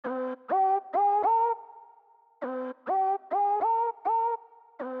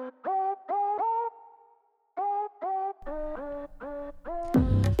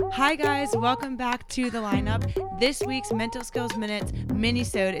Hi guys, welcome back to the lineup. This week's Mental Skills Minutes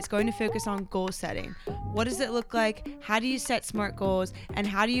Minisode is going to focus on goal setting. What does it look like? How do you set SMART goals? And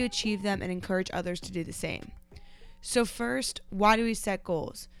how do you achieve them and encourage others to do the same? So first, why do we set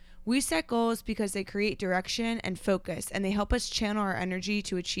goals? We set goals because they create direction and focus, and they help us channel our energy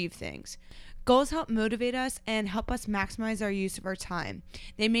to achieve things. Goals help motivate us and help us maximize our use of our time.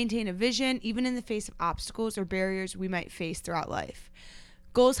 They maintain a vision even in the face of obstacles or barriers we might face throughout life.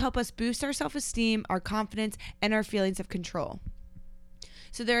 Goals help us boost our self-esteem, our confidence, and our feelings of control.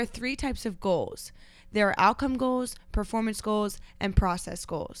 So there are 3 types of goals. There are outcome goals, performance goals, and process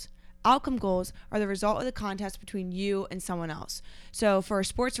goals. Outcome goals are the result of the contest between you and someone else. So for a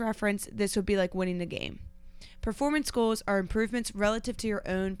sports reference, this would be like winning the game. Performance goals are improvements relative to your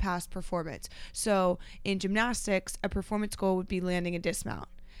own past performance. So in gymnastics, a performance goal would be landing a dismount.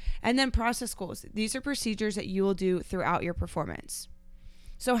 And then process goals. These are procedures that you will do throughout your performance.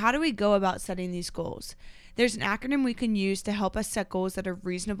 So how do we go about setting these goals? There's an acronym we can use to help us set goals that are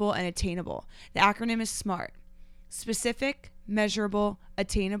reasonable and attainable. The acronym is SMART. Specific, measurable,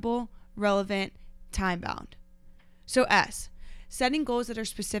 attainable, relevant, time-bound. So S. Setting goals that are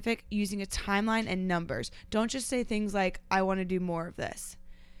specific using a timeline and numbers. Don't just say things like, I want to do more of this.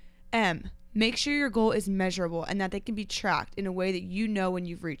 M. Make sure your goal is measurable and that they can be tracked in a way that you know when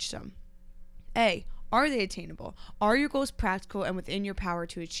you've reached them. A. Are they attainable? Are your goals practical and within your power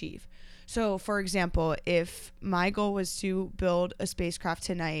to achieve? So, for example, if my goal was to build a spacecraft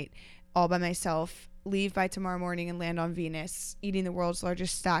tonight all by myself, leave by tomorrow morning and land on Venus, eating the world's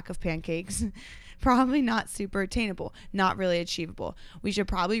largest stack of pancakes, probably not super attainable, not really achievable. We should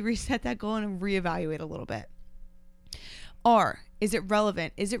probably reset that goal and reevaluate a little bit. R, is it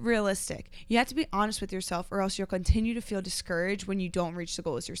relevant? Is it realistic? You have to be honest with yourself or else you'll continue to feel discouraged when you don't reach the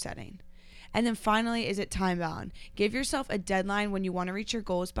goals you're setting. And then finally, is it time bound? Give yourself a deadline when you want to reach your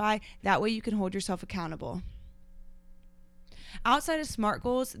goals by. That way you can hold yourself accountable. Outside of SMART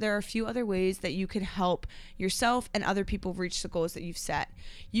goals, there are a few other ways that you can help yourself and other people reach the goals that you've set.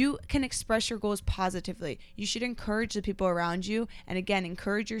 You can express your goals positively. You should encourage the people around you, and again,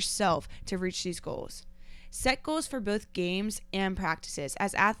 encourage yourself to reach these goals. Set goals for both games and practices.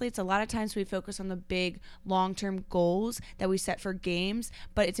 As athletes, a lot of times we focus on the big long-term goals that we set for games,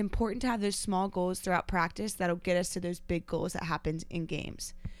 but it's important to have those small goals throughout practice that'll get us to those big goals that happen in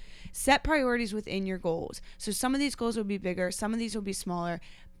games. Set priorities within your goals. So some of these goals will be bigger, some of these will be smaller.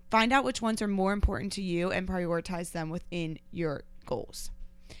 Find out which ones are more important to you and prioritize them within your goals.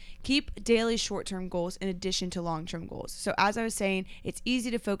 Keep daily short-term goals in addition to long-term goals. So as I was saying, it's easy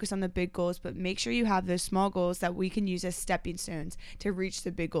to focus on the big goals, but make sure you have those small goals that we can use as stepping stones to reach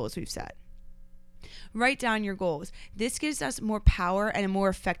the big goals we've set. Write down your goals. This gives us more power and more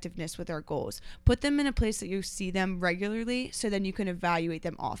effectiveness with our goals. Put them in a place that you see them regularly so then you can evaluate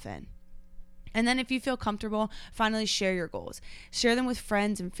them often. And then if you feel comfortable, finally share your goals. Share them with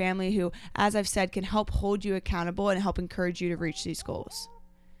friends and family who, as I've said, can help hold you accountable and help encourage you to reach these goals.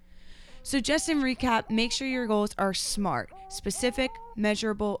 So just in recap, make sure your goals are SMART, specific,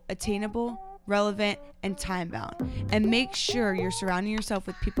 measurable, attainable, relevant, and time-bound. And make sure you're surrounding yourself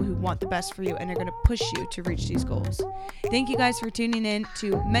with people who want the best for you and are going to push you to reach these goals. Thank you guys for tuning in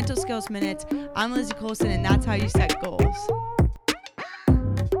to Mental Skills Minutes. I'm Lizzie Colson, and that's how you set goals.